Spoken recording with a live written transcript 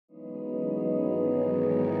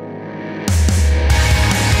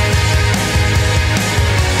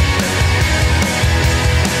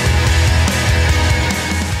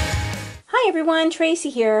Tracy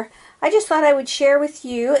here. I just thought I would share with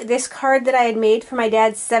you this card that I had made for my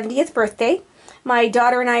dad's 70th birthday. My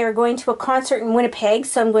daughter and I are going to a concert in Winnipeg,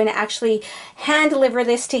 so I'm going to actually hand deliver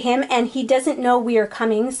this to him, and he doesn't know we are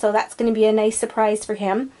coming, so that's going to be a nice surprise for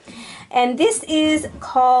him. And this is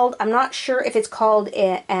called, I'm not sure if it's called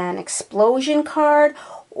an explosion card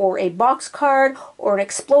or a box card or an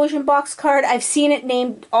explosion box card. I've seen it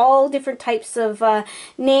named all different types of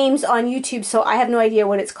names on YouTube, so I have no idea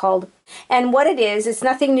what it's called. And what it is, it's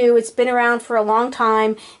nothing new. It's been around for a long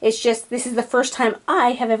time. It's just, this is the first time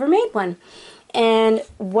I have ever made one. And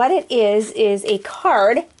what it is a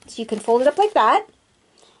card. So you can fold it up like that,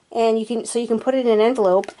 and you can put it in an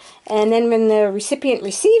envelope, and then when the recipient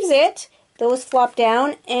receives it, those flop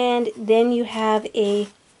down, and then you have a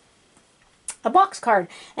box card,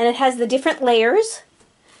 and it has the different layers,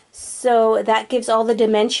 so that gives all the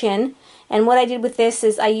dimension. And what I did with this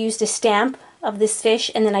is I used a stamp of this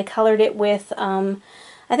fish, and then I colored it with I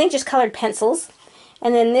think just colored pencils.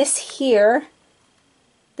 And then this here,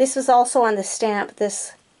 this was also on the stamp,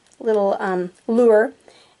 this little lure,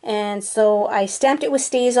 and so I stamped it with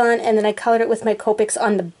StazOn, and then I colored it with my Copics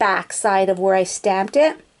on the back side of where I stamped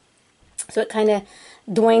it, so it kind of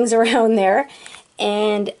doings around there.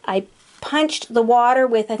 And I punched the water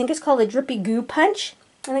with, I think it's called a Drippy Goo punch.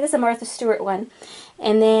 I think it's a Martha Stewart one.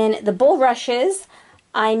 And then the bulrushes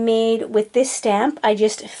I made with this stamp. I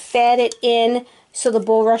just fed it in so the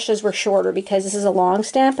bulrushes were shorter, because this is a long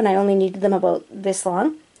stamp and I only needed them about this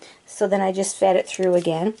long. So then I just fed it through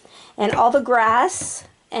again. And all the grass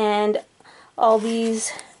and all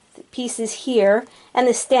these pieces here and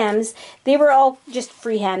the stems, they were all just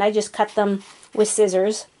freehand. I just cut them with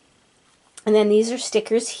scissors. And then these are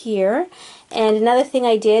stickers here. And another thing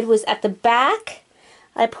I did was at the back,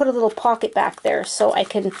 I put a little pocket back there so I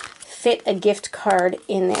can fit a gift card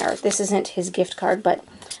in there. This isn't his gift card, but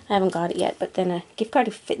I haven't got it yet. But then a gift card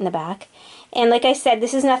to fit in the back. And like I said,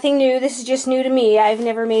 this is nothing new. This is just new to me. I've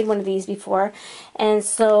never made one of these before. And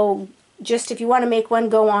so just if you want to make one,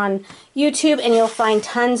 go on YouTube and you'll find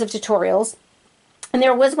tons of tutorials. And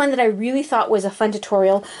there was one that I really thought was a fun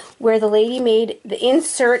tutorial where the lady made the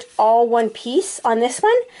insert all one piece on this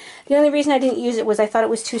one. The only reason I didn't use it was I thought it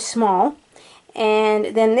was too small.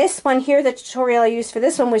 And then this one here, the tutorial I used for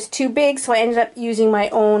this one, was too big, so I ended up using my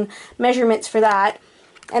own measurements for that.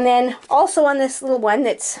 And then also on this little one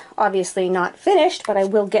that's obviously not finished, but I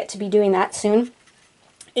will get to be doing that soon,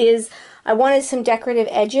 is I wanted some decorative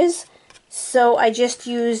edges. So I just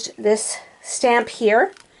used this stamp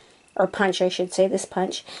here, or punch I should say, this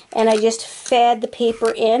punch, and I just fed the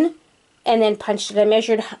paper in and then punched it. I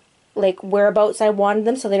measured like whereabouts I wanted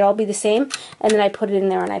them so they'd all be the same, and then I put it in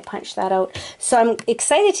there and I punched that out. So I'm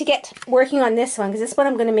excited to get working on this one, because this one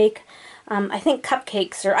I'm going to make I think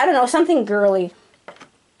cupcakes, or I don't know, something girly.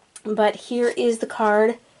 But here is the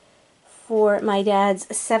card for my dad's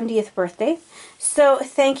 70th birthday. So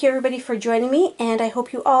thank you everybody for joining me, and I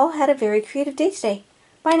hope you all had a very creative day today.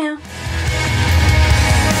 Bye now.